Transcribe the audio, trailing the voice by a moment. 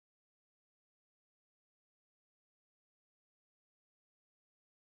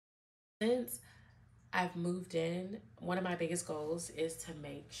Since I've moved in, one of my biggest goals is to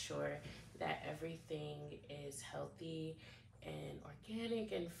make sure that everything is healthy and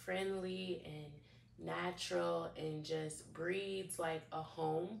organic and friendly and natural and just breeds like a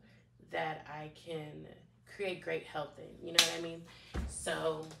home that I can create great health in. You know what I mean?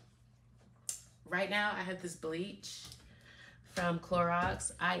 So right now I have this bleach from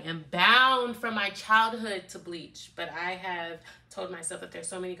Clorox. I am bound from my childhood to bleach, but I have told myself that there's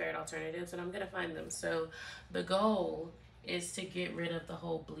so many great alternatives and I'm gonna find them. So the goal is to get rid of the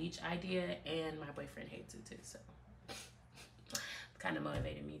whole bleach idea, and my boyfriend hates it too, so kind of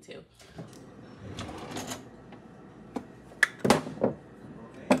motivated me too.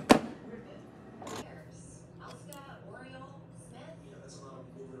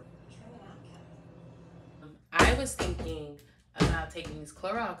 I was thinking about taking these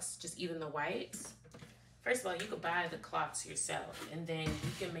Clorox, just even the wipes. First of all, you could buy the cloths yourself, and then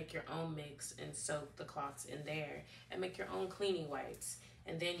you can make your own mix and soak the cloths in there and make your own cleaning wipes.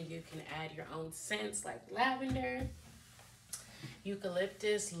 And then you can add your own scents like lavender,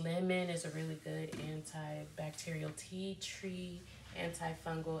 eucalyptus, lemon is a really good antibacterial, tea tree,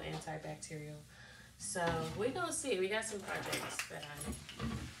 antifungal, antibacterial. So we're gonna see. We got some projects that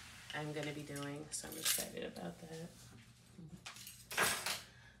I'm gonna be doing, so I'm excited about that.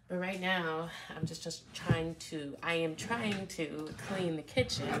 But right now, I'm just trying to clean the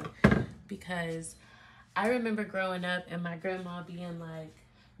kitchen, because I remember growing up and my grandma being like,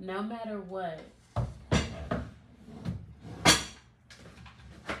 no matter what,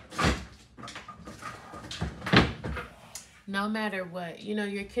 you know,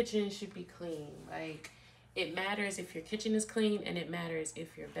 your kitchen should be clean. Like, it matters if your kitchen is clean, and it matters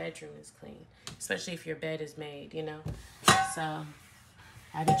if your bedroom is clean, especially if your bed is made, you know? So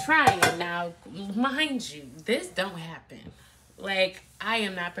I be trying. Now, mind you, this don't happen. Like, I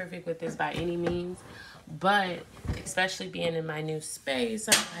am not perfect with this by any means, but especially being in my new space,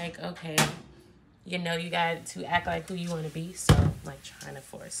 I'm like, okay, you know, you got to act like who you want to be. So I'm like trying to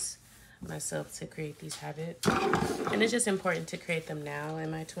force myself to create these habits. And it's just important to create them now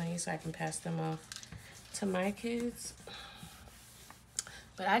in my 20s so I can pass them off to my kids.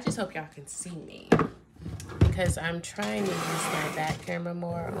 But I just hope y'all can see me, because I'm trying to use my back camera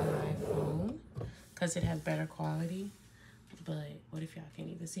more on my phone because it has better quality. But what if y'all can't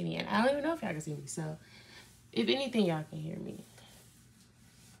even see me? And I don't even know if y'all can see me. So if anything, y'all can hear me.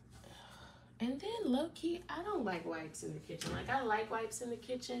 And then low-key, I don't like wipes in the kitchen. Like, I like wipes in the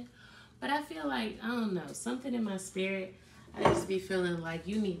kitchen, but I feel like, I don't know, something in my spirit, I just be feeling like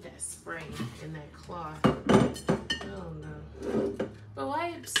you need that spray and that cloth. I don't know. But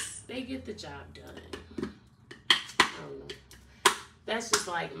wipes, they get the job done. I don't know. That's just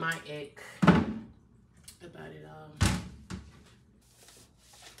like my ick about it all.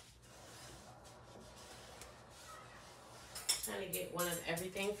 Trying to get one of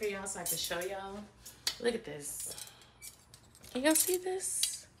everything for y'all so I can show y'all. Look at this. Can y'all see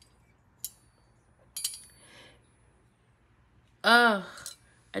this? Oh,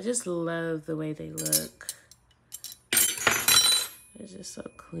 I just love the way they look. It's just so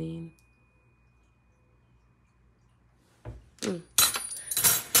clean.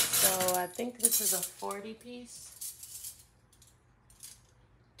 So I think this is a 40 piece.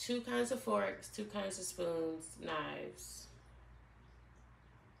 2 kinds of forks, 2 kinds of spoons, knives.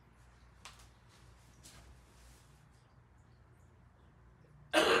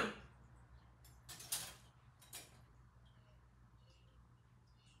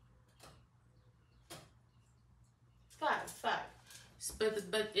 Five.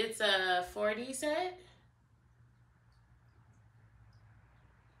 But it's a 40 set.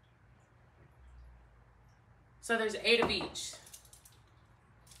 So there's 8 of each.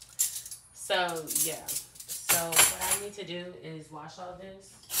 So yeah. So what I need to do is wash all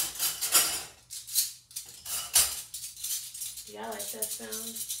this. Do y'all like that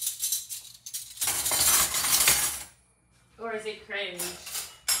sound? Or is it cringe?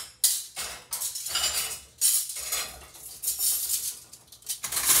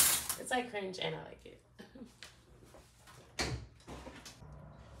 It's like cringe and I like it.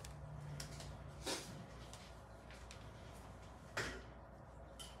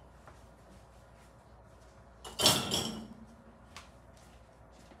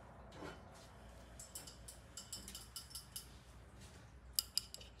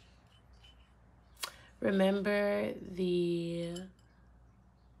 Remember the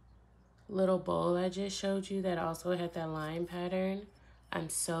little bowl I just showed you that also had that line pattern? I'm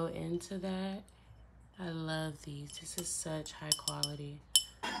so into that. I love these. This is such high quality.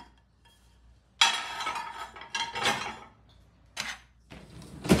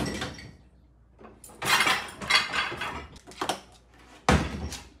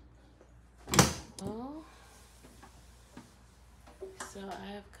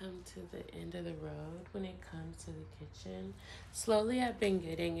 I have come to the end of the road when it comes to the kitchen. Slowly I've been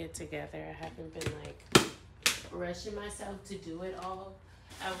getting it together. I haven't been like rushing myself to do it all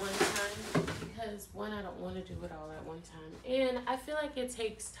at one time because one, I don't want to do it all at one time, and I feel like it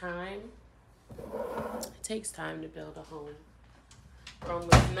takes time. It takes time to build a home. Rome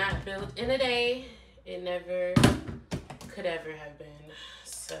was not built in a day. It never could ever have been.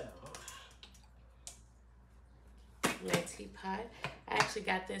 So my teapot, I actually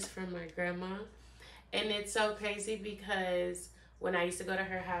got this from my grandma, and it's so crazy because when I used to go to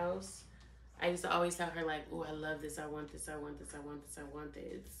her house, I used to always tell her like, oh, I love this, I want this, I want this, I want this, I want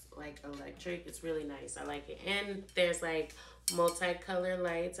this. It's like electric, it's really nice, I like it. And there's like multicolor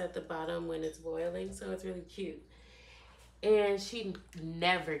lights at the bottom when it's boiling, so it's really cute. And she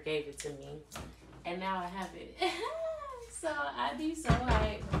never gave it to me, and now I have it. So I be so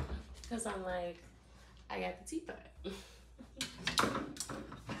hyped because I'm like, I got the teapot.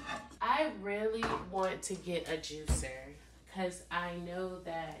 I really want to get a juicer because I know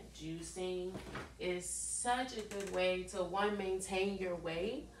that juicing is such a good way to, one, maintain your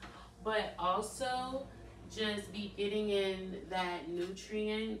weight, but also just be getting in that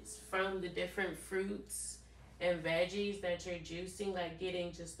nutrients from the different fruits and veggies that you're juicing, like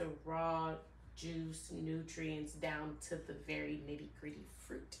getting just the raw juice nutrients down to the very nitty gritty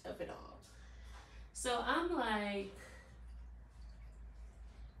fruit of it all. So I'm like,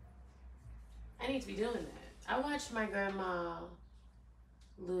 I need to be doing that. I watched my grandma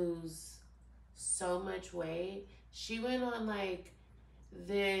lose so much weight. She went on like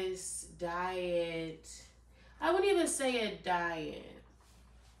this diet. I wouldn't even say a diet.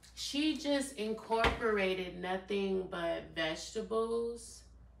 She just incorporated nothing but vegetables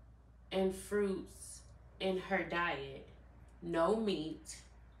and fruits in her diet. No meat.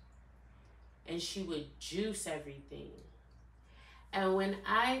 And she would juice everything. And when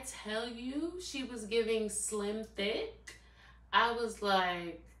I tell you she was giving slim thick, I was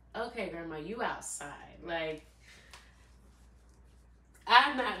like, okay, grandma, you outside. Like,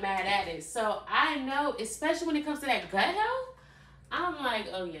 I'm not mad at it. So I know, especially when it comes to that gut health, I'm like,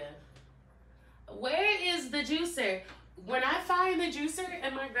 oh yeah. Where is the juicer? When I find the juicer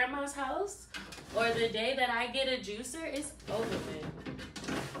at my grandma's house, or the day that I get a juicer, it's over with.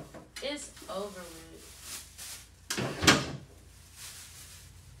 It's over with.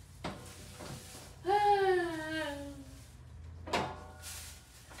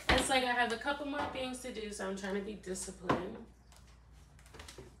 It's like I have a couple more things to do, so I'm trying to be disciplined.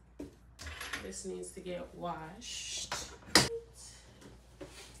 This needs to get washed.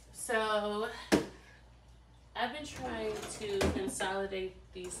 So I've been trying to consolidate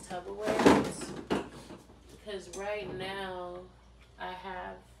these Tupperwares because right now I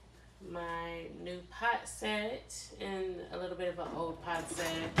have my new pot set and a little bit of an old pot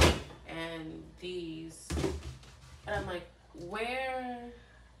set and these. But I'm like, where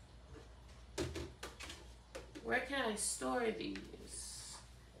can I store these?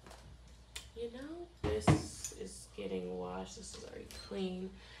 You know, this is getting washed. This is already clean.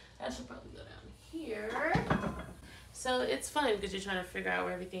 That should probably go down here. So it's fun because you're trying to figure out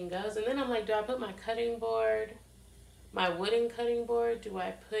where everything goes. And then I'm like, do I put my cutting board, my wooden cutting board, do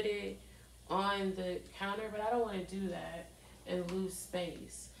I put it on the counter? But I don't want to do that and lose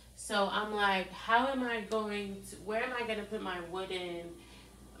space. So I'm like, how am I going to, where am I going to put my wooden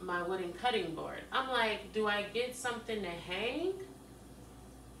cutting board? I'm like, do I get something to hang?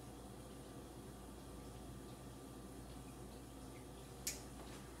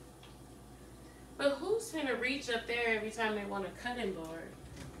 But who's gonna reach up there every time they want a cutting board?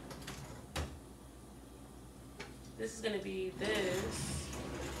 This is gonna be this.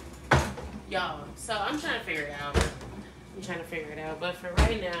 Y'all, so I'm trying to figure it out. But for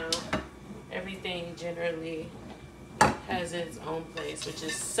right now, everything generally has its own place, which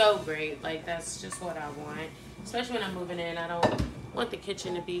is so great. Like, that's just what I want. Especially when I'm moving in. I don't want the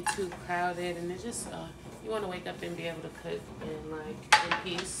kitchen to be too crowded. And it's just, you want to wake up and be able to cook in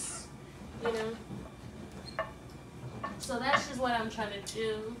peace. You know, so that's just what I'm trying to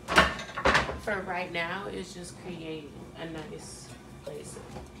do for right now, is just create a nice place of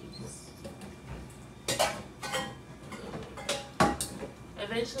peace.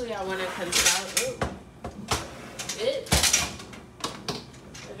 Eventually I want to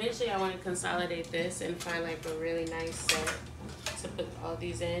consolidate this and find like a really nice set to put all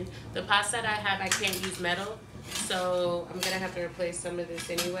these in. The pot that I have, I can't use metal, so I'm gonna have to replace some of this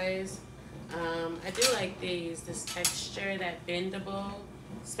anyways. I do like this texture, that bendable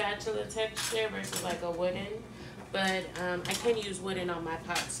spatula texture versus like a wooden. But I can use wooden on my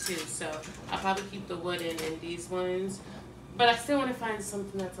pots too, so I'll probably keep the wooden and these ones But I still want to find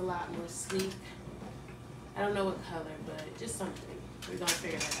something that's a lot more sleek. I don't know what color, but just something. We're going to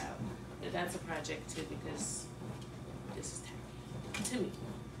figure that out. But that's a project too, because this is terrible to me.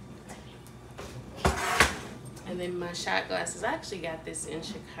 And then my shot glasses. I actually got this in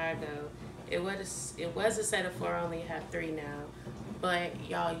Chicago. It was a set of 4. I only have 3 now. But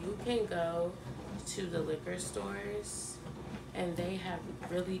y'all, you can go to the liquor stores and they have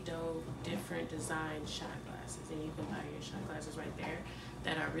really dope, different design shot glasses, and you can buy your shot glasses right there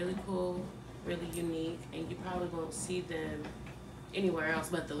that are really cool, really unique, and you probably won't see them anywhere else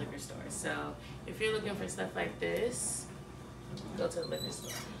but the liquor store. So if you're looking for stuff like this, go to the liquor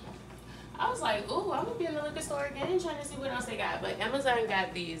store. I was like, ooh, I'm gonna be in the liquor store again trying to see what else they got. But Amazon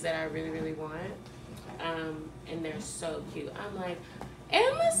got these that I really, really want. And they're so cute. I'm like,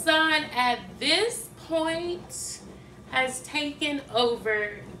 Amazon at this point has taken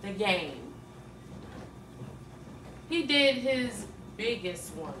over the game. He did his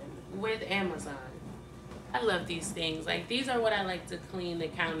biggest one with Amazon. I love these things. Like, these are what I like to clean the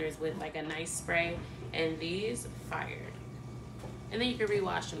counters with, like a nice spray. And these, fire. And then you can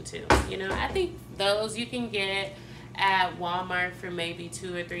rewash them too. You know, I think those you can get at Walmart for maybe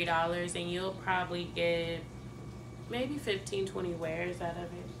 $2 or $3, and you'll probably get maybe 15, 20 wears out of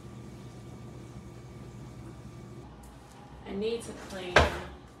it. I need to clean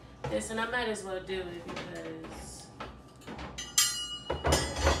this, and I might as well do it because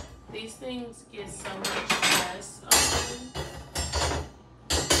these things get so much dust on them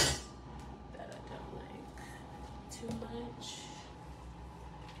that I don't like too much.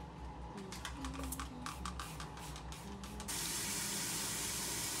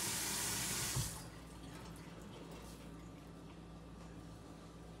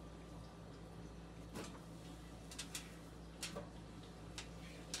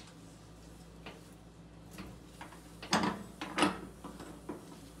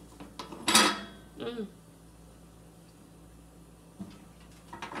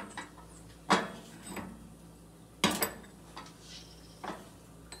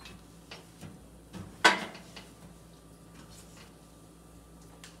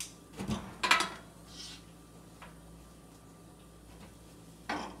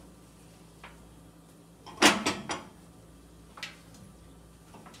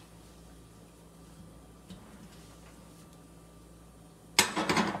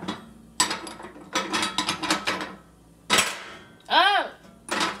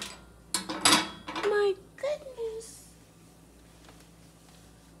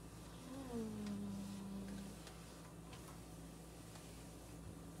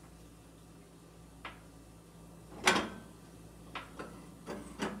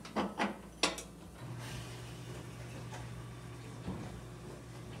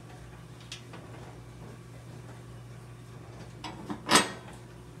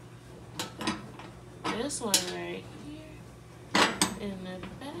 This one right here in the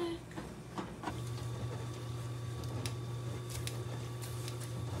back.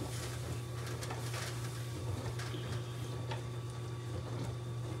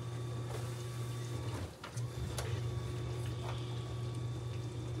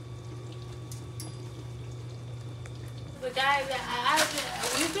 The guys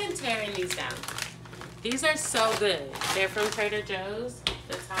that we've been tearing these down. These are so good. They're from Trader Joe's.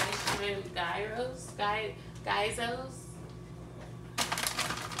 The Thai shrimp gyozas.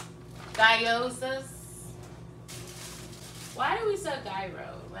 Why do we sell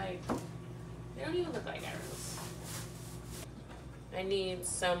gyro? Like, they don't even look like gyros. I need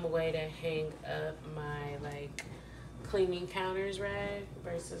some way to hang up my like cleaning counters rag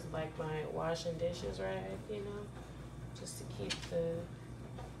versus like my wash and dishes rag, you know, just to keep the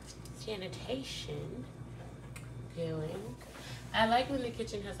sanitation going. I like when the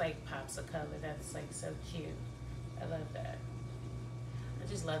kitchen has like pops of color. That's like so cute. I love that. I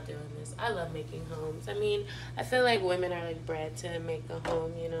just love doing this. I love making homes. I mean, I feel like women are like bred to make a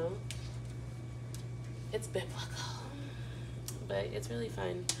home, you know. It's biblical, but it's really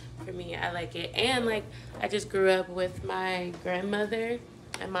fun for me. I like it. And like, I just grew up with my grandmother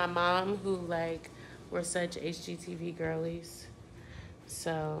and my mom who like were such HGTV girlies.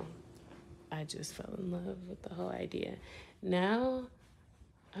 So I just fell in love with the whole idea. Now,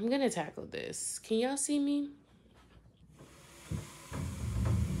 I'm gonna tackle this. Can y'all see me?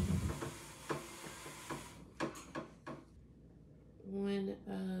 One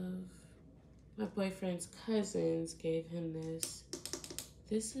of my boyfriend's cousins gave him this.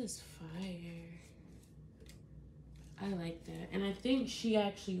 This is fire. I like that. And I think she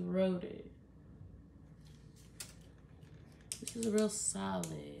actually wrote it. This is a real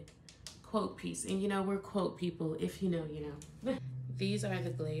solid quote piece. And you know, we're quote people. If you know, you know. These are the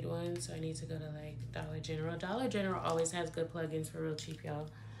Glade ones, so I need to go to like Dollar General. Dollar General always has good plugins for real cheap, y'all.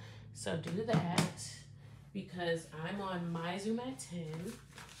 So do that because I'm on my Zoom at 10.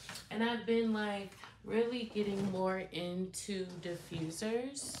 And I've been like really getting more into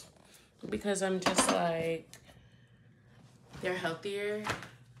diffusers because I'm just like, they're healthier.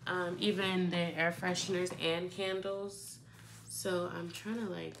 Even the air fresheners and candles. So I'm trying to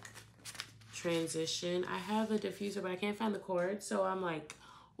like transition. I have a diffuser, but I can't find the cord. So I'm like,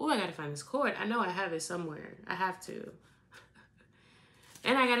 oh, I gotta find this cord. I know I have it somewhere. I have to.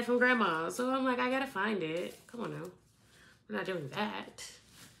 And I got it from grandma. So I'm like, I gotta find it. Come on now. We're not doing that.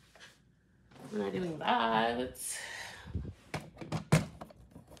 We're not doing that.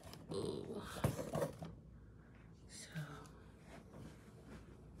 Ooh. So,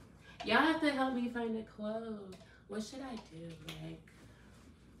 y'all have to help me find a quote. What should I do? Like,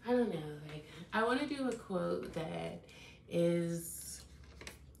 I don't know. Like, I want to do a quote that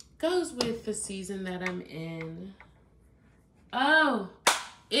goes with the season that I'm in. Oh,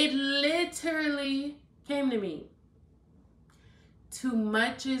 it literally came to me. Too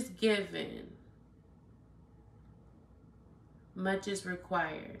much is given. Much is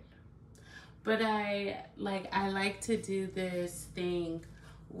required. But I like to do this thing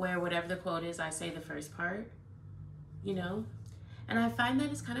where whatever the quote is, I say the first part, you know? And I find that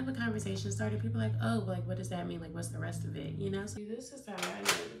it's kind of a conversation starter. People are like, oh, like, what does that mean? Like, what's the rest of it, you know? So this is how I know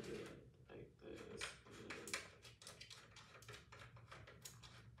to do it, like this.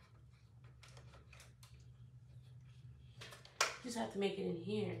 Just have to make it in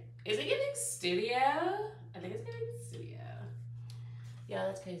here. Is it giving studio? I think it's giving studio. Yeah,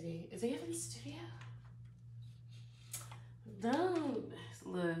 that's crazy. Is it giving studio? Don't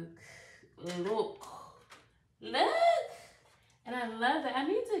look. And I love that. I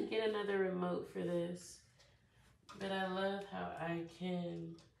need to get another remote for this. But I love how I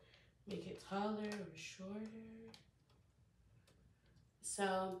can make it taller or shorter.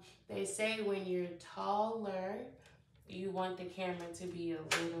 So they say when you're taller, you want the camera to be a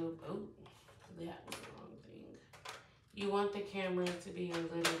little, oh, that was the wrong thing. You want the camera to be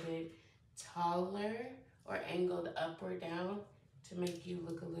a little bit taller or angled up or down to make you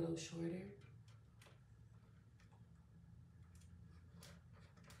look a little shorter.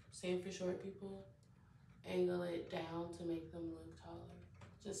 Same for short people. Angle it down to make them look taller,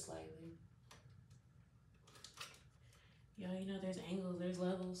 just slightly. Yo, you know there's angles, there's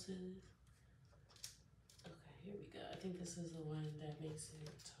levels to this. Okay, here we go. I think this is the one that makes it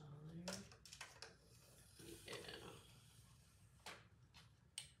taller. Yeah.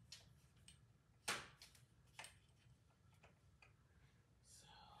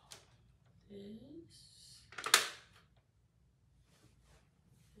 So this.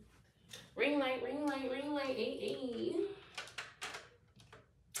 Ring light, ring light, ring light, ay.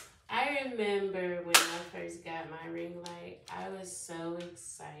 I remember when I first got my ring light, I was so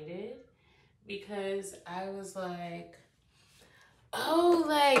excited because I was like, oh,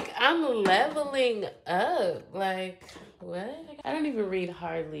 like I'm leveling up. Like, what? I don't even read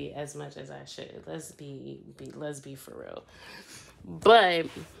hardly as much as I should. Let's be for real. But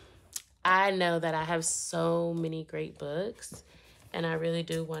I know that I have so many great books, and I really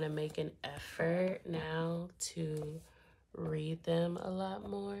do want to make an effort now to read them a lot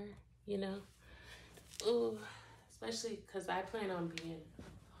more, you know? Ooh, especially because I plan on being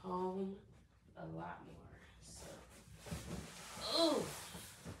home a lot more. So, ooh,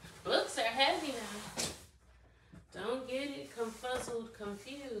 books are heavy now. Don't get it confuzzled,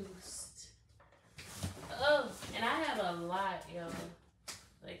 confused. Oh, and I have a lot, y'all.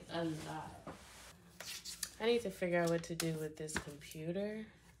 Like, a lot. I need to figure out what to do with this computer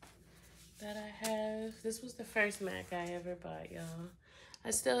that I have. This was the first Mac I ever bought, y'all.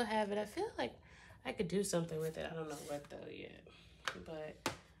 I still have it. I feel like I could do something with it. I don't know what though yet. But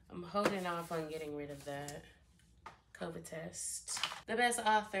I'm holding off on getting rid of that. COVID test. The best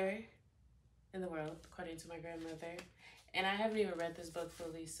author in the world, according to my grandmother. And I haven't even read this book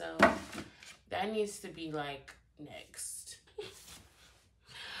fully, so that needs to be like next.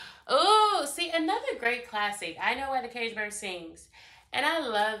 Oh, see, another great classic. I Know Why the Caged Bird Sings. And I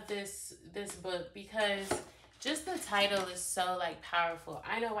love this book because just the title is so like powerful.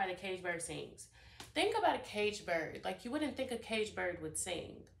 I Know Why the Caged Bird Sings. Think about a caged bird. Like you wouldn't think a caged bird would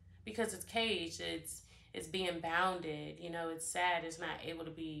sing because it's caged. It's being bounded. You know, it's sad. It's not able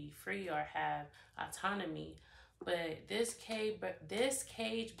to be free or have autonomy. But this caged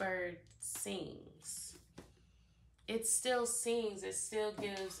bird sings. It still sings. It still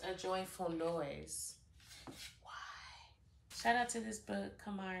gives a joyful noise. Why? Shout out to this book,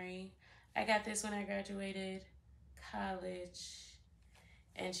 Kamari. I got this when I graduated college.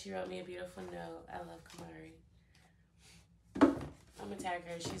 And she wrote me a beautiful note. I love Kamari. I'm gonna tag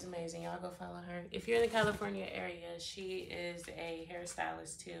her. She's amazing. Y'all go follow her. If you're in the California area, she is a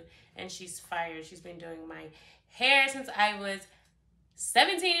hairstylist too. And she's fire. She's been doing my hair since I was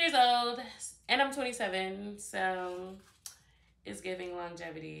 17 years old. And I'm 27. So it's giving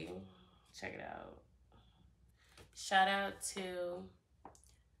longevity. Check it out. Shout out to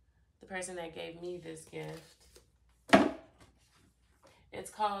the person that gave me this gift.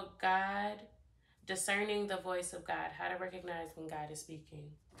 It's called God. Discerning the voice of God, how to recognize when God is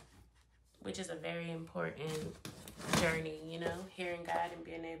speaking, which is a very important journey, you know, hearing God and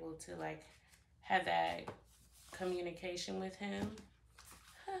being able to like have that communication with him.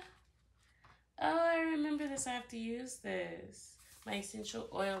 Oh, I remember this. I have to use this. My essential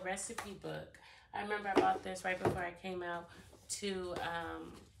oil recipe book. I remember I bought this right before I came out to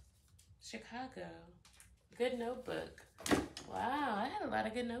Chicago. Good notebook. Wow, I had a lot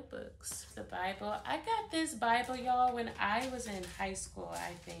of good notebooks. The Bible. I got this Bible, y'all, when I was in high school,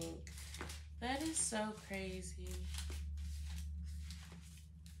 I think. That is so crazy.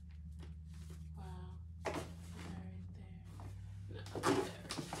 Wow. Right there. No, right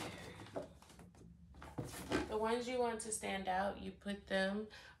there. The ones you want to stand out, you put them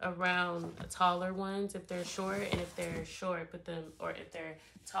around taller ones if they're short, and if they're short, put them, or if they're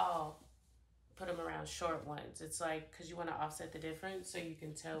tall, put them around short ones. It's like, because you want to offset the difference so you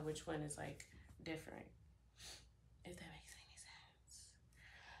can tell which one is like different, if that makes any sense.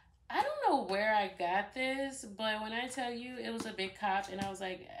 I don't know where I got this, but when I tell you it was a big cop, and I was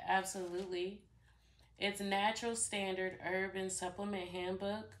like, absolutely. It's Natural Standard Herb and Supplement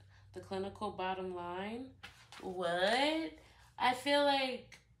Handbook, the clinical bottom line. What? I feel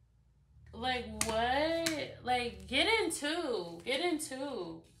like what? Like, get into.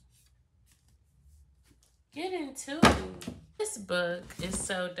 This book is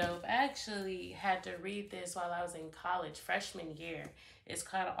so dope. I actually had to read this while I was in college, freshman year. It's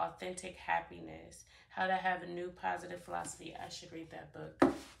called Authentic Happiness, How to Have a New Positive Philosophy. I should read that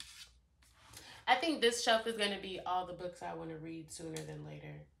book. I think this shelf is going to be all the books I want to read sooner than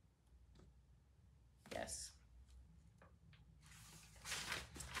later. Yes.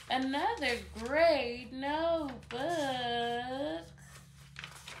 Another great notebook.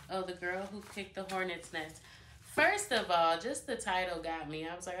 Oh, The Girl Who Kicked the Hornet's Nest. First of all, just the title got me.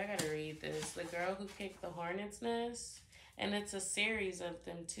 I was like, I gotta read this. The Girl Who Kicked the Hornet's Nest. And it's a series of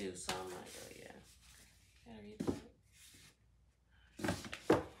them too. So I'm like, oh yeah. Gotta read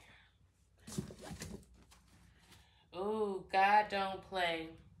that. Ooh, God Don't Play.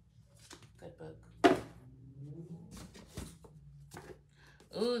 Good book.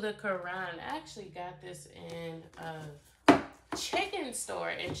 Ooh, the Quran. I actually got this in a chicken store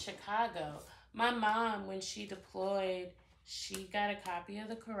in Chicago. My mom, when she deployed, she got a copy of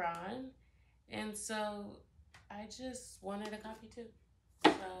the Quran. And so I just wanted a copy too.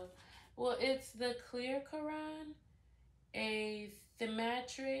 So, well, it's the Clear Quran, a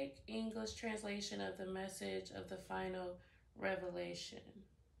thematic English translation of the message of the final revelation.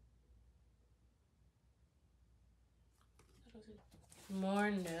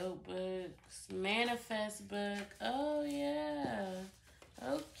 More notebooks. Manifest book. Oh, yeah.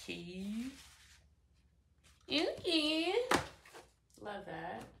 Okay. Okay. Love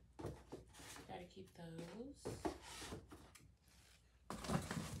that. Gotta keep those.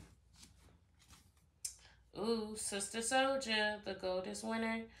 Ooh, Sister Soldier, the coldest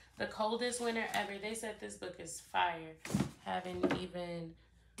winter ever. They said this book is fire. Haven't even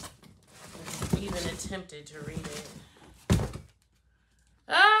attempted to read it.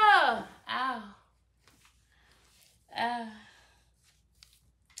 Oh, ow.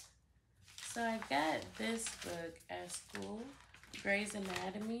 So I got this book at school, Grey's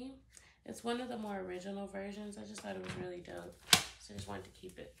Anatomy. It's one of the more original versions. I just thought it was really dope. So I just wanted to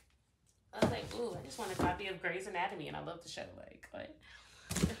keep it. I was like, ooh, I just want a copy of Grey's Anatomy, and I love the show. Like, what?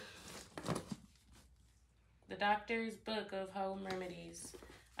 The Doctor's Book of Home Remedies.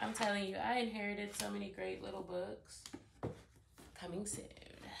 I'm telling you, I inherited so many great little books. Coming soon.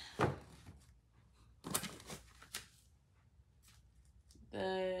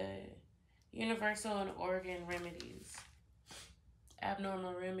 The Universal and Organ Remedies.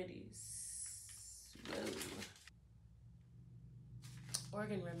 Abnormal Remedies. Whoa.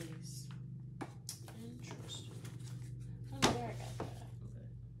 Organ Remedies. Interesting. I don't know where I got that.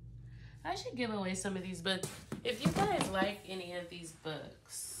 But I should give away some of these books. If you guys like any of these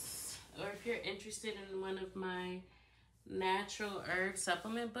books, or if you're interested in one of my natural herb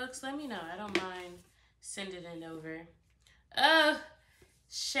supplement books, let me know. I don't mind sending it over. Oh,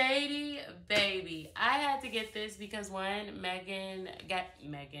 Shady Baby. I had to get this because one,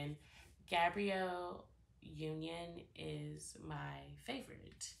 Gabrielle Union is my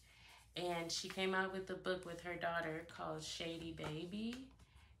favorite. And she came out with a book with her daughter called Shady Baby.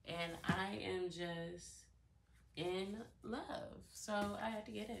 And I am just in love. So I had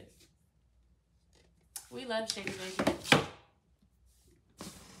to get it. We love Shady Baby.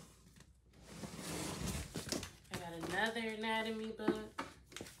 I got another anatomy book.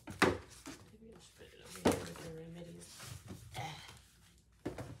 Maybe I should put it over here with the remedies.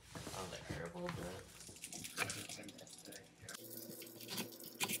 All the herbal books.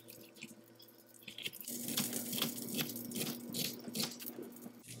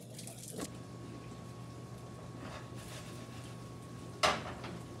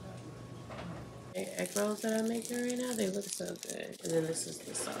 Egg rolls that I'm making right now, they look so good. And then this is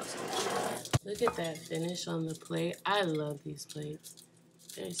the sausage. Look at that finish on the plate. I love these plates.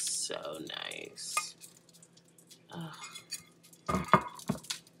 They're so nice. Oh.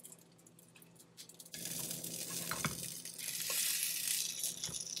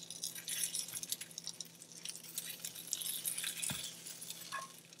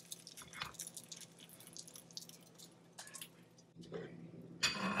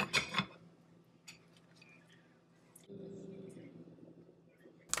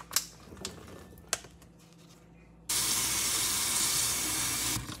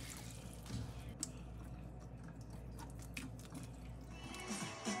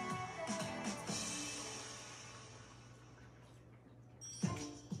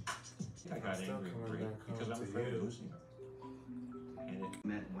 I got angry because I'm afraid of losing her. And it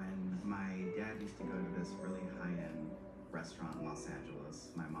met when my dad used to go to this really high-end restaurant in Los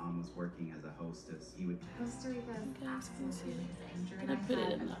Angeles. My mom was working as a hostess. He would Costa Rica is absolutely amazing. Drew and I put it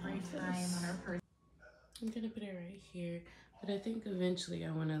had in a the great office. time on our first. I'm gonna put it right here, but I think eventually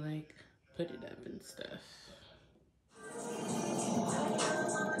I wanna like put it up and stuff.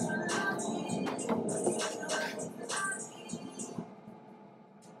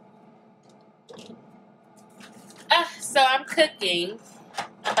 So I'm cooking.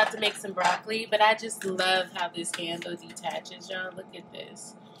 I'm about to make some broccoli, but I just love how this handle detaches, y'all. Look at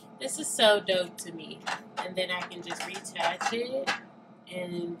this. This is so dope to me. And then I can just retach it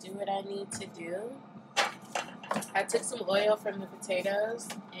and do what I need to do. I took some oil from the potatoes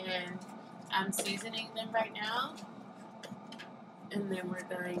and I'm seasoning them right now. And then we're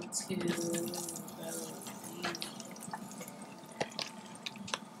going to go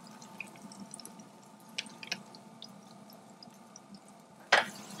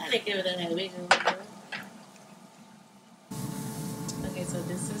give it a heavy. Okay, so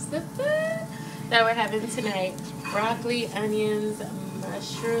this is the food that we're having tonight. Broccoli, onions,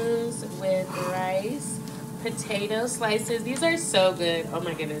 mushrooms with rice, potato slices. These are so good. Oh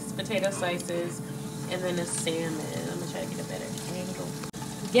my goodness. Potato slices and then a salmon. I'm gonna try to get a better angle.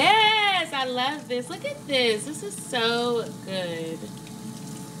 Yes, I love this. Look at this. This is so good.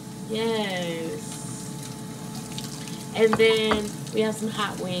 Yes. And then we have some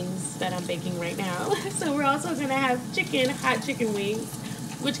hot wings that I'm baking right now. So we're also gonna have hot chicken wings,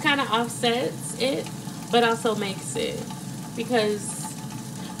 which kind of offsets it, but also makes it. Because,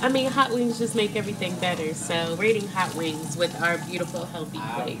 I mean, hot wings just make everything better. So we're eating hot wings with our beautiful healthy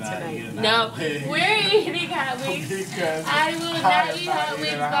plate tonight. No, we're eating hot wings. I will not eat hot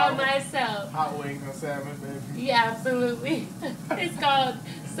wings by myself. Hot wings and salmon, baby. Yeah, absolutely. It's called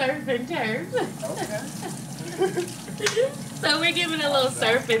surf and turf. Okay. So we're giving a little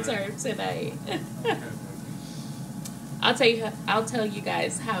surf and turf tonight. I'll tell you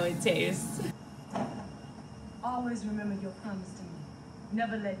guys how it tastes. Always remember your promise to me.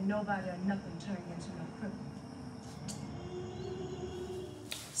 Never let nobody or nothing turn you into no cripple.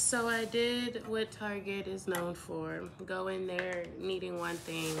 So I did what Target is known for. Go in there needing one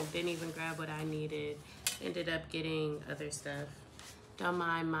thing, didn't even grab what I needed. Ended up getting other stuff. Don't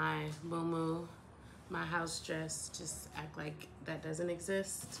mind my moo-moo. My house dress, just act like that doesn't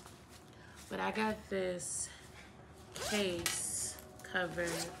exist. But I got this case cover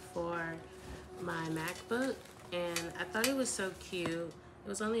for my MacBook and I thought it was so cute. It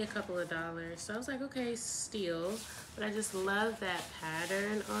was only a couple of dollars. So I was like, okay, steal. But I just love that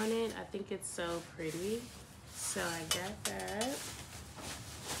pattern on it. I think it's so pretty. So I got that.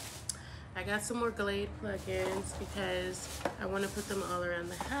 I got some more Glade plugins because I want to put them all around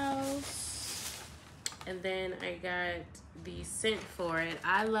the house. And then I got the scent for it.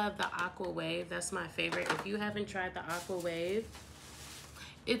 I love the Aqua Wave. That's my favorite. If you haven't tried the Aqua Wave,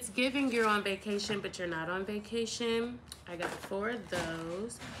 it's giving you're on vacation, but you're not on vacation. I got 4 of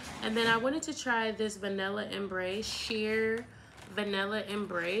those. And then I wanted to try this Vanilla Embrace Sheer Vanilla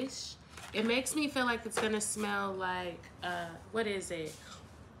Embrace. It makes me feel like it's gonna smell like, what is it?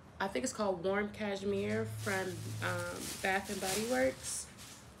 I think it's called Warm Cashmere from Bath and Body Works.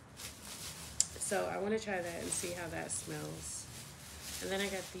 So I want to try that and see how that smells. And then I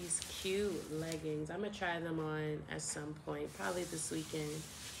got these cute leggings. I'm going to try them on at some point, probably this weekend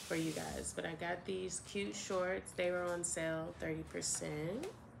for you guys. But I got these cute shorts. They were on sale, 30%.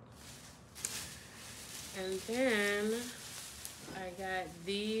 And then I got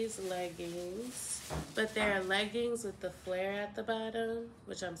these leggings. But they're leggings with the flare at the bottom,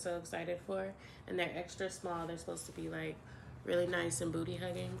 which I'm so excited for. And they're extra small. They're supposed to be like really nice and booty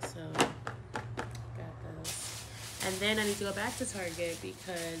hugging. So got those. And then I need to go back to Target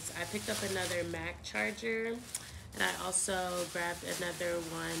because I picked up another Mac charger. And I also grabbed another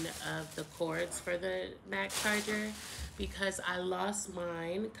one of the cords for the Mac charger because I lost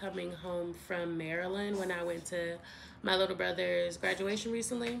mine coming home from Maryland when I went to my little brother's graduation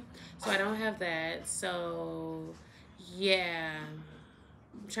recently. So I don't have that. So yeah,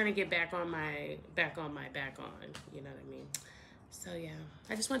 I'm trying to get back on, you know what I mean? So yeah,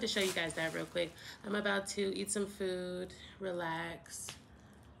 I just wanted to show you guys that real quick. I'm about to eat some food, relax,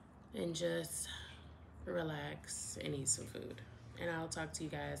 and just relax and eat some food. And I'll talk to you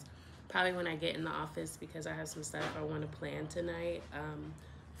guys probably when I get in the office because I have some stuff I want to plan tonight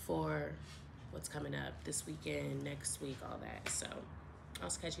for what's coming up this weekend, next week, all that. So I'll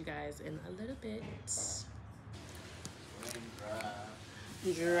catch you guys in a little bit.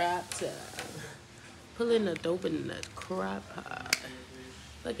 Drop top. Pulling the dope in the crop pot.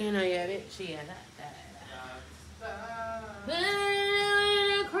 Looking at it, she had that. Pulling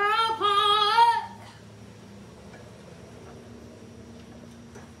in the crop pot.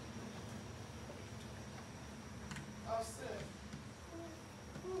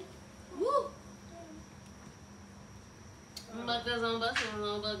 Woo! Buckets on buckets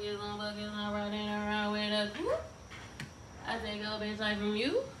on buckets on buckets, I'm riding around with a whoop. I take a bitch like from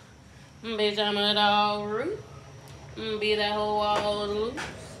you. Bitch, I'm a dog root. Be that whole wall loose.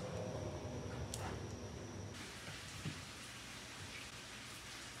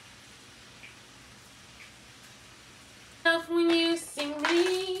 When you see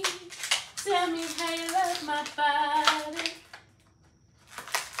me, tell me how you love my body.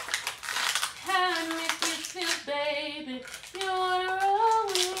 How I make you feel, baby. You wanna roll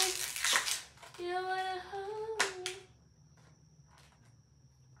with me. You wanna hold me.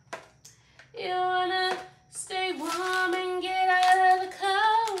 You wanna stay warm and get out of the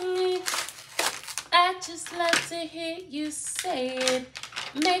cold. I just love to hear you say it.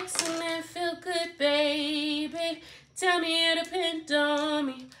 Makes a man feel good, baby. Tell me you depend on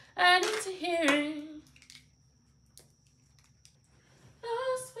me. I need to hear it.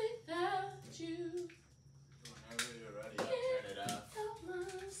 Lost without you. Whenever you're ready, I'll turn it off.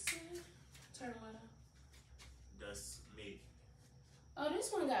 Turn what off? That's me. Oh,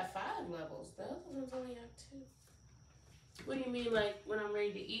 this one got 5 levels. The other ones only have 2. What do you mean, like when I'm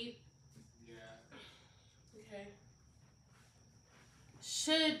ready to eat? Yeah. Okay.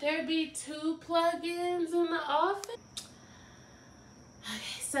 Should there be 2 plugins in the office?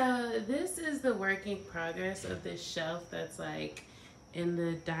 Okay, so this is the working progress of this shelf that's like in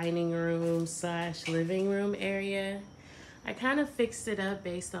the dining room / living room area. I kind of fixed it up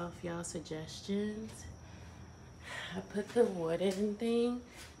based off y'all suggestions. I put the wooden thing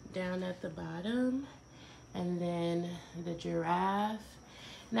down at the bottom and then the giraffe.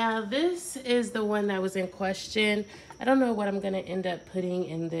 Now this is the one that was in question. I don't know what I'm gonna end up putting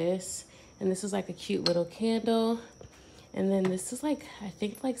in this. And this is like a cute little candle. And then this is like, I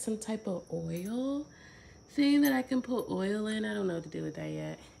think like some type of oil thing that I can put oil in. I don't know what to do with that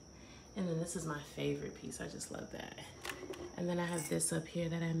yet. And then this is my favorite piece. I just love that. And then I have this up here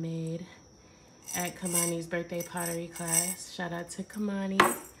that I made at Kamani's birthday pottery class. Shout out to Kamani.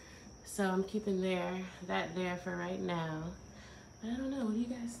 So I'm keeping that there for right now. But I don't know, what do you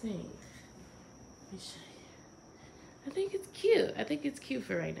guys think? Let me show you. I think it's cute. I think it's cute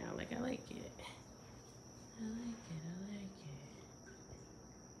for right now. Like, I like it. I like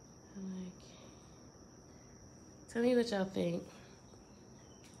it. Tell me what y'all think.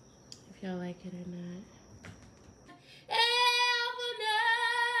 If y'all like it or not. Ever know?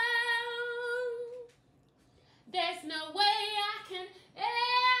 There's no way I can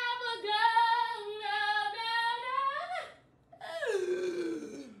ever go. No.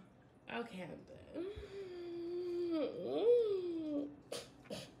 Okay, I'm done.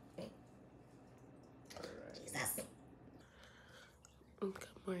 Jesus. Good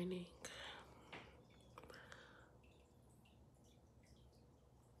morning.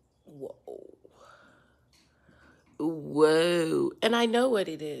 Whoa. And I know what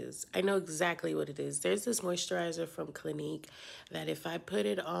it is. I know exactly what it is. There's this moisturizer from Clinique that if I put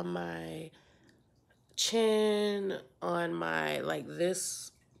it on my chin, on my, like,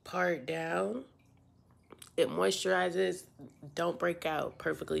 this part down, it moisturizes, don't break out,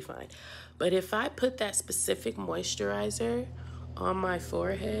 perfectly fine. But if I put that specific moisturizer on my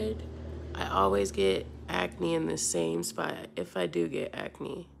forehead, I always get acne in the same spot. If I do get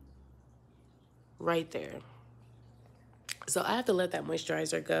acne, right there. So I have to let that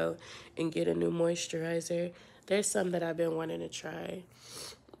moisturizer go and get a new moisturizer. There's some that I've been wanting to try.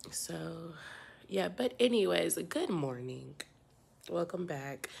 So, yeah. But anyways, good morning. Welcome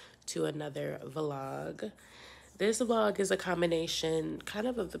back to another vlog. This vlog is a combination kind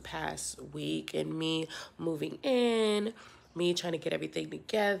of the past week and me moving in, me trying to get everything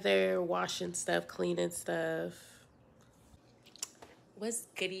together, washing stuff, cleaning stuff. What's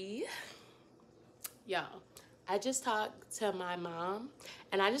goody? Y'all, I just talked to my mom,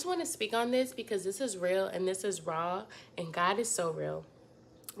 and I just want to speak on this because this is real and this is raw, and God is so real.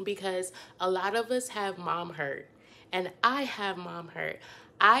 Because a lot of us have mom hurt, and I have mom hurt.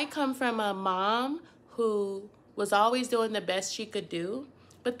 I come from a mom who was always doing the best she could do,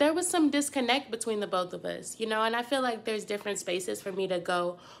 but there was some disconnect between the both of us, you know, and I feel like there's different spaces for me to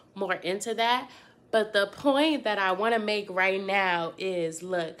go more into that. But the point that I want to make right now is,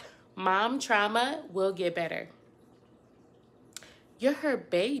 look, mom trauma will get better. You're her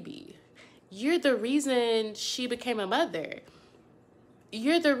baby. You're the reason she became a mother.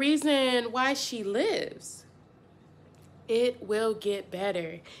 You're the reason why she lives. It will get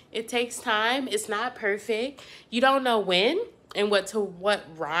better. It takes time. It's not perfect. You don't know when and what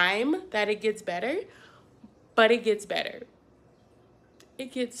rhyme that it gets better, but it gets better.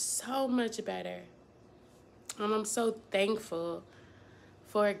 It gets so much better. And I'm so thankful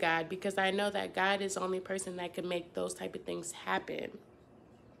for God, because I know that God is the only person that can make those type of things happen.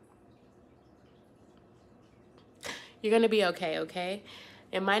 You're going to be okay, okay?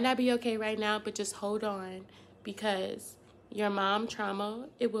 It might not be okay right now, but just hold on, because your mom trauma,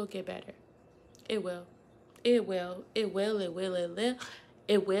 it will get better. It will. It will. It will. It will. It will.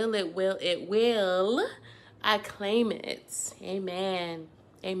 It will. It will. It will. I claim it. Amen.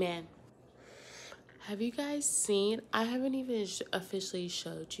 Amen. Have you guys seen? I haven't even officially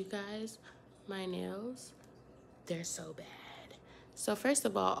showed you guys my nails. They're so bad. So first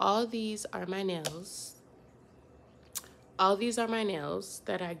of all these are my nails. All these are my nails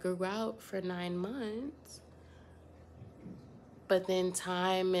that I grew out for 9 months. But then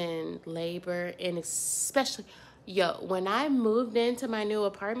time and labor, and especially, when I moved into my new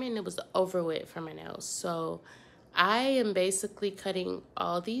apartment, it was over with for my nails. So I am basically cutting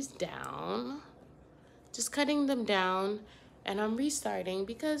all these down. Just cutting them down, and I'm restarting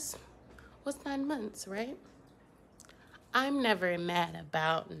because what's 9 months, right? I'm never mad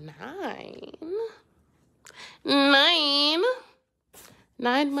about 9. 9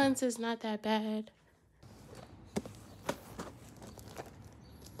 months is not that bad.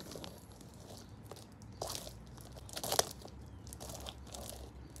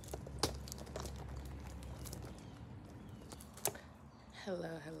 Hello.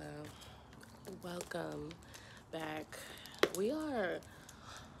 Welcome back. We are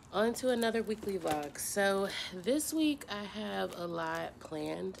on to another weekly vlog. So this week I have a lot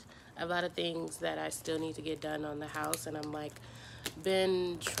planned. I have a lot of things that I still need to get done on the house, and I'm like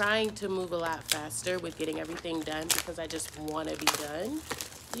been trying to move a lot faster with getting everything done because I just want to be done,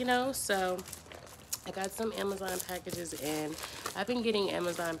 you know. So I got some Amazon packages in. I've been getting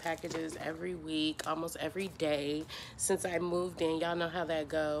Amazon packages every week, almost every day since I moved in. Y'all know how that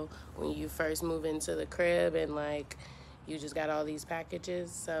go when you first move into the crib and like you just got all these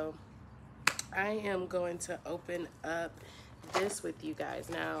packages. So I am going to open up this with you guys.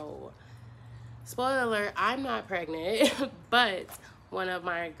 Now, spoiler alert, I'm not pregnant, but one of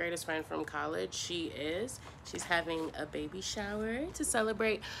my greatest friends from college, she's having a baby shower to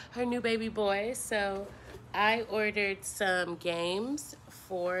celebrate her new baby boy. So I ordered some games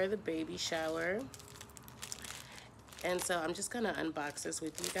for the baby shower. And so I'm just gonna unbox this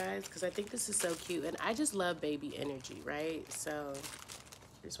with you guys because I think this is so cute, and I just love baby energy, right? So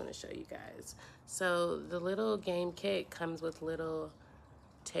I just want to show you guys. So the little game kit comes with little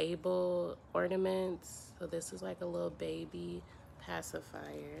table ornaments. So this is like a little baby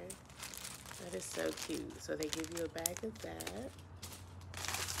pacifier. That is so cute. So they give you a bag of that.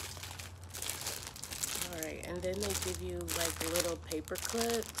 All right, and then they give you like little paper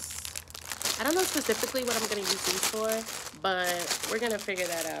clips. I don't know specifically what I'm gonna use these for, but we're gonna figure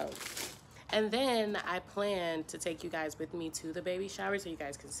that out. And then I plan to take you guys with me to the baby shower so you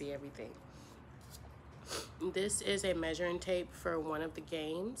guys can see everything. This is a measuring tape for one of the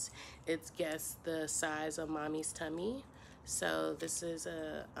games. It's guess the size of mommy's tummy. So this is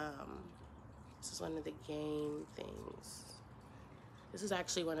one of the game things. This is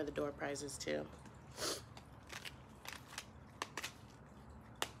actually one of the door prizes too.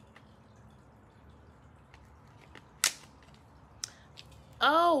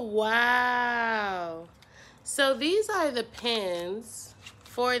 Oh, wow. So these are the pins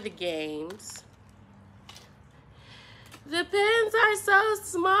for the games. The pins are so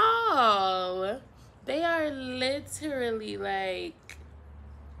small. They are literally like,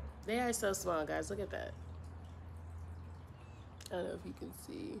 they are so small, guys. Look at that. I don't know if you can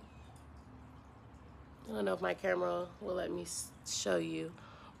see. I don't know if my camera will let me show you,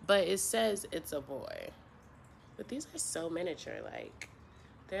 but it says it's a boy. But these are so miniature, like,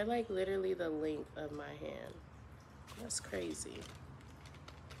 they're like literally the length of my hand. That's crazy.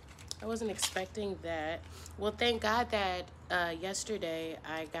 I wasn't expecting that. Well, thank God that yesterday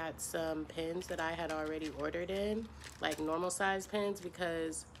I got some pins that I had already ordered in, like normal size pins,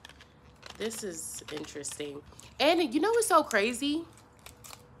 because this is interesting. And you know what's so crazy?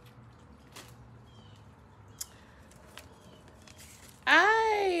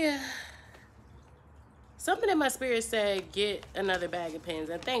 Something in my spirit said get another bag of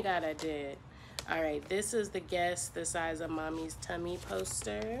pins, and thank God I did. All right, this is the guess the size of mommy's tummy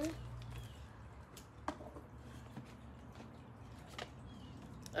poster.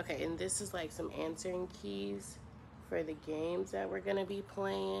 Okay, and this is like some answering keys for the games that we're gonna be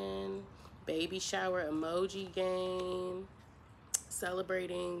playing. Baby shower emoji game,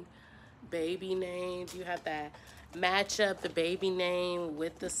 celebrating baby names. You have to match up the baby name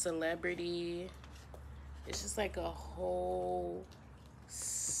with the celebrity. It's just like a whole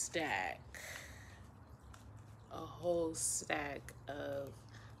stack. A whole stack of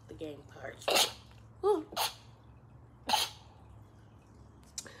the game cards. Woo.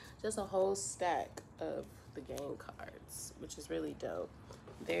 Just a whole stack of the game cards, which is really dope.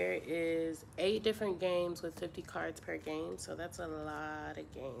 There is 8 different games with 50 cards per game, so that's a lot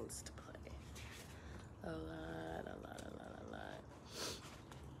of games to play. A lot.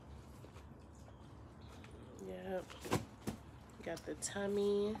 Yep. Got the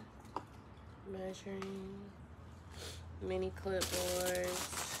tummy, measuring, mini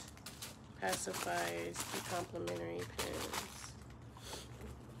clipboards, pacifiers, 2 complimentary pins.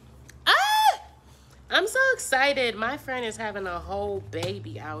 I'm so excited. My friend is having a whole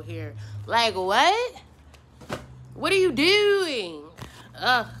baby out here. Like, what? What are you doing?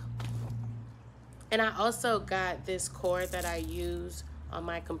 Ugh. And I also got this cord that I use on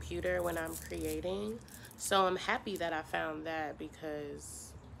my computer when I'm creating. So I'm happy that I found that,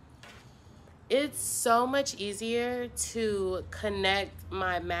 because it's so much easier to connect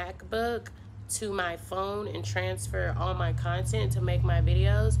my MacBook to my phone and transfer all my content to make my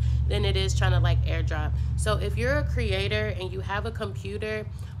videos than it is trying to like AirDrop. So if you're a creator and you have a computer,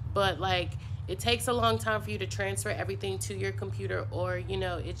 but like it takes a long time for you to transfer everything to your computer, or you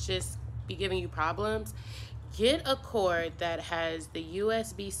know, it's just be giving you problems, get a cord that has the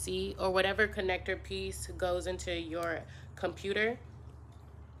USB-C or whatever connector piece goes into your computer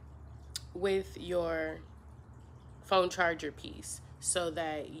with your phone charger piece, so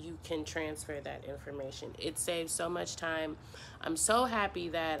that you can transfer that information. It saves so much time. I'm so happy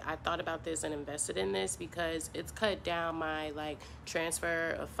that I thought about this and invested in this, because it's cut down my like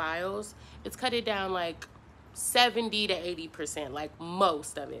transfer of files. It's cut it down like 70 to 80%, like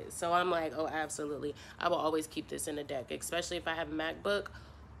most of it. So I'm like, oh, absolutely. I will always keep this in the deck, especially if I have a MacBook,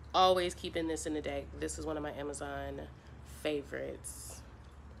 always keeping this in the deck. This is one of my Amazon favorites,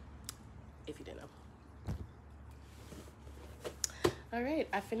 if you didn't know. All right,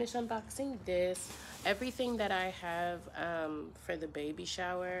 I finished unboxing this. Everything that I have for the baby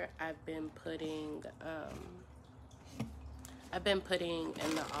shower, I've been putting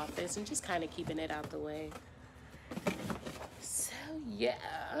in the office and just kind of keeping it out the way. So yeah,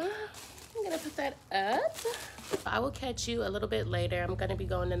 I'm gonna put that up. I will catch you a little bit later. I'm gonna be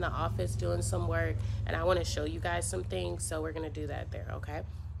going in the office doing some work, and I want to show you guys some things, so we're gonna do that there. Okay.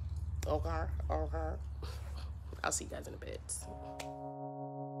 I'll see you guys in a bit.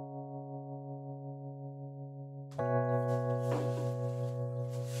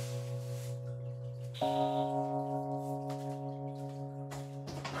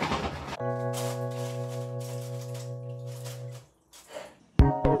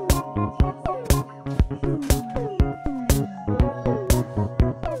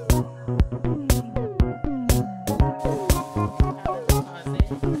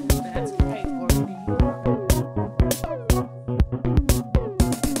 That's right,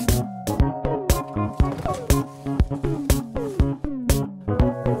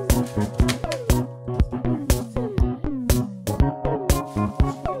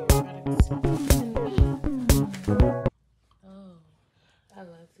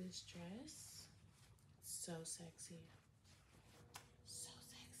 so sexy. So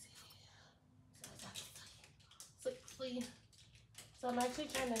sexy. So sexy. So I'm actually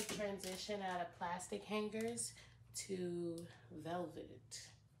trying to transition out of plastic hangers to velvet.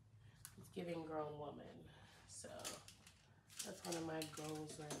 It's giving grown woman. So that's one of my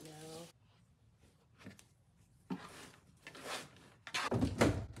goals right now.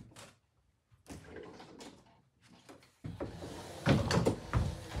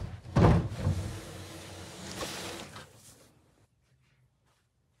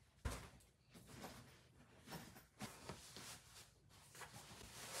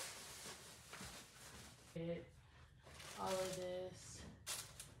 All of this,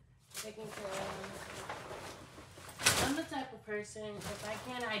 taking care of. I'm the type of person, if I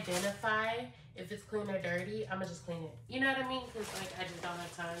can't identify if it's clean or dirty, I'm gonna just clean it. You know what I mean? Because like I just don't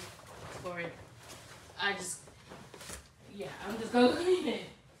have time for it. I'm just gonna clean it.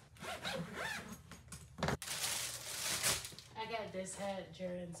 I got this hat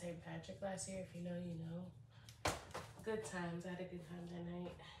during St. Patrick last year. If you know, you know. Good times. I had a good time that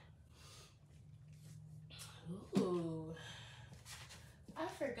night. Ooh, I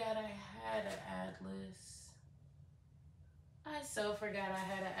forgot I had an atlas. I so forgot I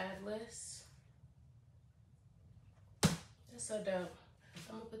had an atlas. That's so dope.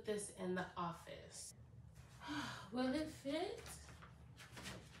 I'm gonna put this in the office. Will it fit?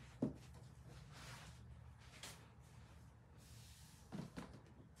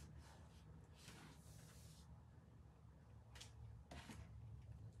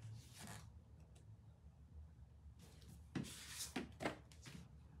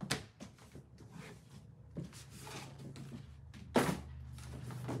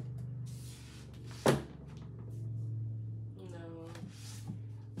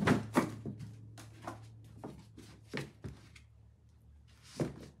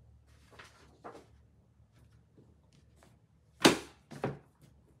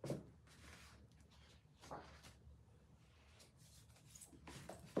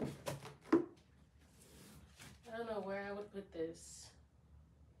 I don't know where I would put this.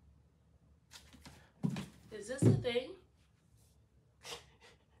 Is this a thing?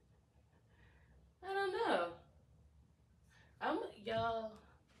 I don't know. Y'all,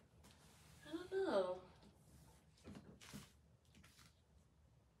 I don't know.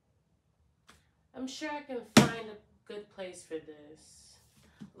 I'm sure I can find a good place for this.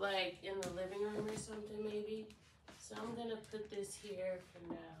 Like in the living room or something maybe. So I'm gonna put this here for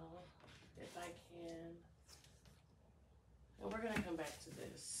now, if I can. And we're gonna come back to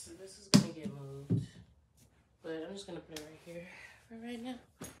this. So this is gonna get moved. But I'm just gonna put it right here for right now.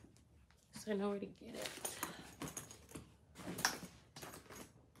 So I know where to get it.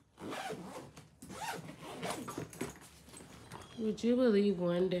 Would you believe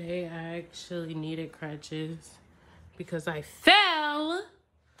one day I actually needed crutches because I fell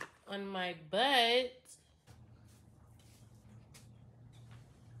on my butt?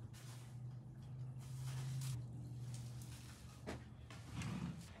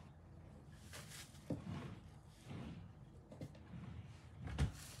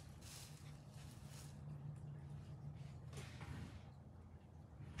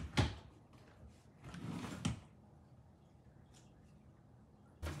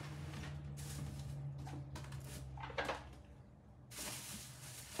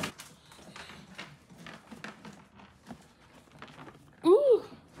 Ooh.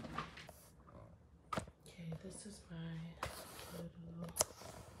 Okay, this is my little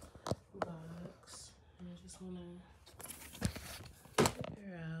box. And I just want to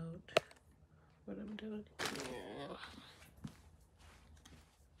figure out what I'm doing here.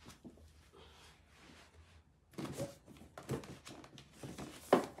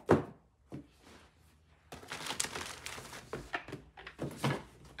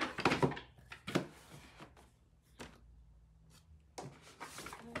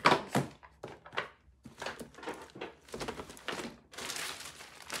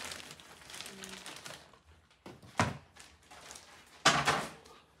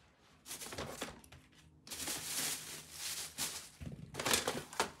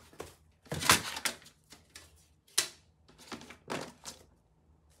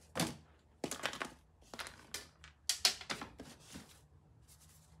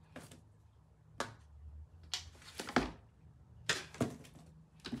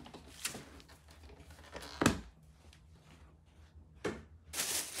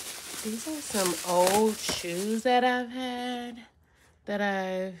 These are some old shoes that I've had, that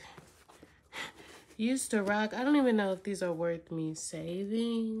I've used to rock. I don't even know if these are worth me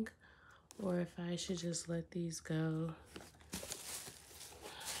saving or if I should just let these go.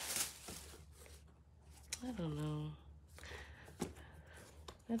 I don't know.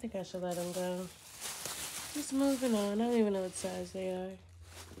 I think I should let them go. Just moving on. I don't even know what size they are.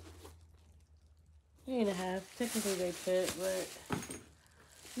 3.5. Technically they fit, but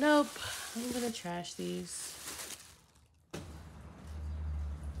nope. I'm gonna trash these.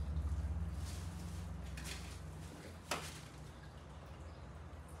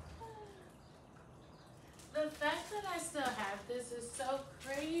 The fact that I still have this is so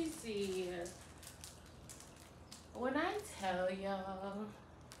crazy. When I tell y'all,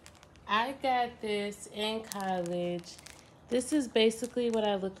 I got this in college. This is basically what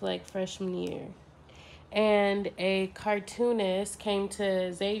I looked like freshman year. And a cartoonist came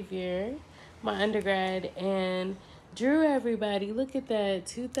to Xavier, my undergrad, and drew everybody. Look at that,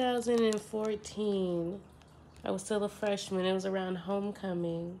 2014. I was still a freshman. It was around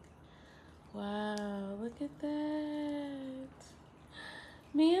homecoming. Wow, look at that.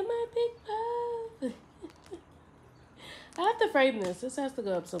 Me and my big pup. I have to frame this. This has to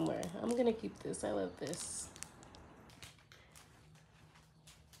go up somewhere. I'm going to keep this. I love this.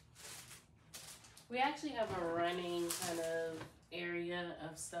 We actually have a running kind of area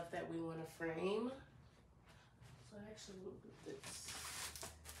of stuff that we want to frame. So I actually will put this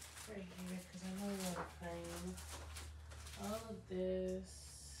right here because I know we want to frame all of this,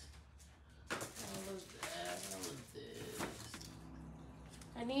 all of that, all of this.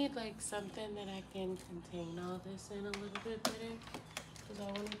 I need like something that I can contain all this in a little bit better because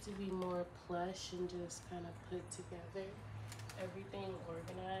I want it to be more plush and just kind of put together, everything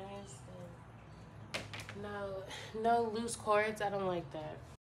organized. And no loose cords. I don't like that.